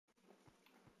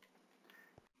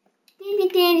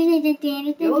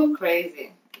You look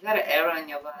crazy. You got an arrow in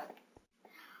your butt.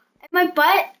 My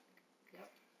butt?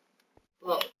 Yep.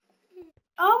 Look.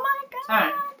 Oh my god.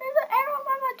 Turn. There's an arrow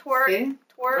by my twerk. See?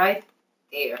 Twerk. Right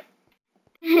there.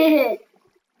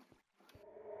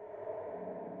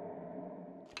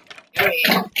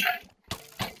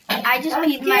 I just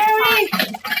peed my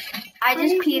pants. I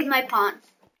just peed my pants.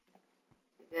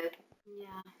 You did?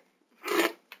 Yeah.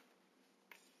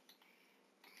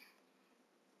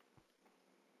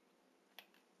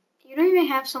 You don't even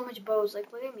have so much bows.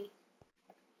 Like, look at me.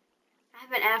 I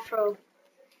have an afro.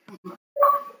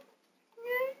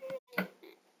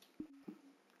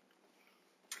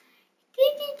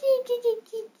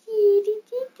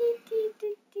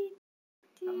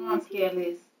 Come on,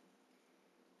 Scaly's.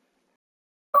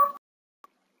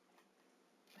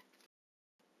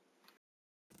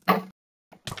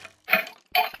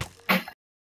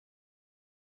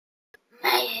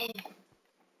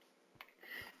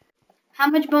 How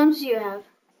much bones do you have?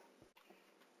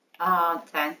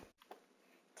 10.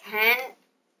 10?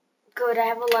 Good, I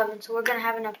have 11, so we're gonna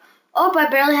have enough. Oh, I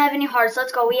barely have any hearts.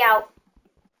 Let's go, we out.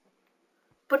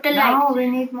 Put the light. No, we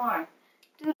need more.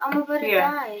 Dude, I'm about to Here.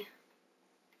 die.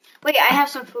 Wait, I have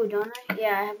some food, don't I?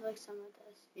 Yeah, I have like some of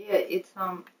this. Yeah, it's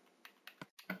some.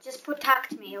 Just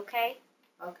protect me, okay?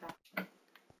 Okay.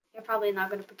 You're probably not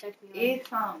gonna protect me. Right? Eat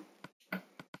some.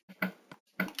 I'm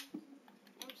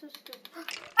so stupid.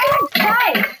 I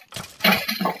died!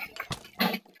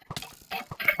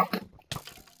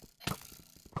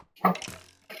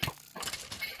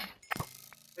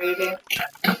 Really?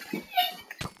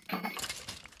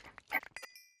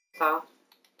 Stop.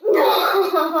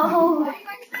 No!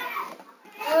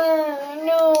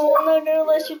 No,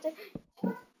 let's shoot the...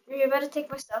 You're about to take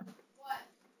my stuff.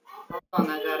 Hold on,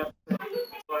 I gotta put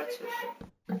torches.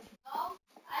 Oh.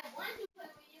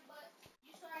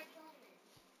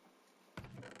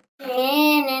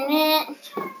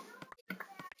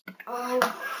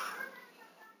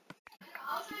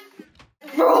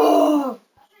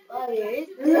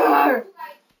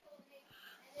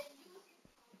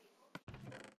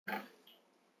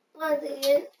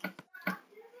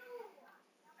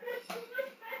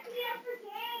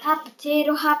 Hot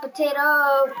potato, hot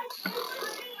potato.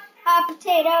 Hot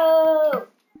potato.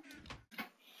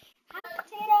 Hot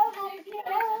potato, hot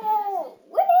potato.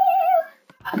 Woo!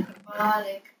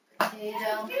 Acrobatic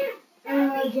potato.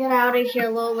 Get out of here,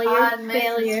 Lola. You're a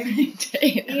failure.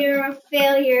 You're a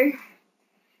failure.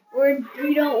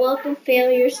 We don't welcome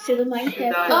failures to the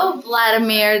Minecraft. Oh,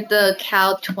 Vladimir, the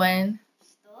cow twin.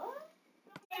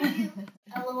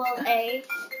 LOLA.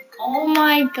 Oh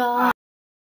my god.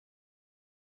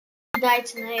 Die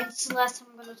tonight. It's the last time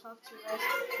I'm gonna talk to you guys.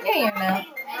 Yeah, you're not.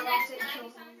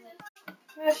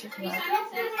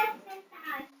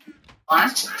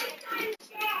 What?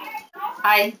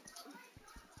 Hi.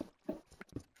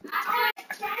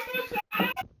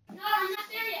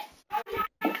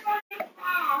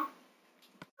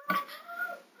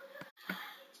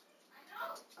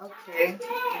 Okay.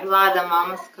 Vlada,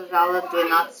 mama сказала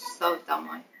 12 часов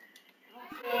домой.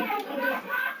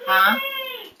 А?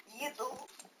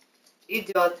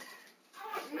 Идет.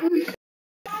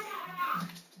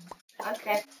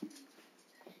 Okay.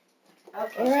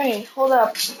 Okay. Alright, hold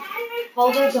up.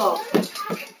 Hold the door.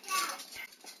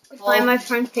 Find my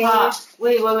front failure. Ah,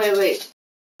 wait.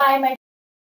 Bye, my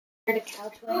the cow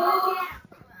twin.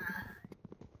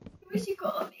 Where's she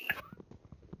calling me?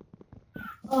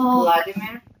 Oh,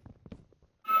 Vladimir.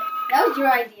 That was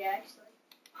your idea, actually.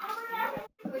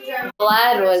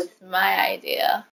 Vlad was my idea.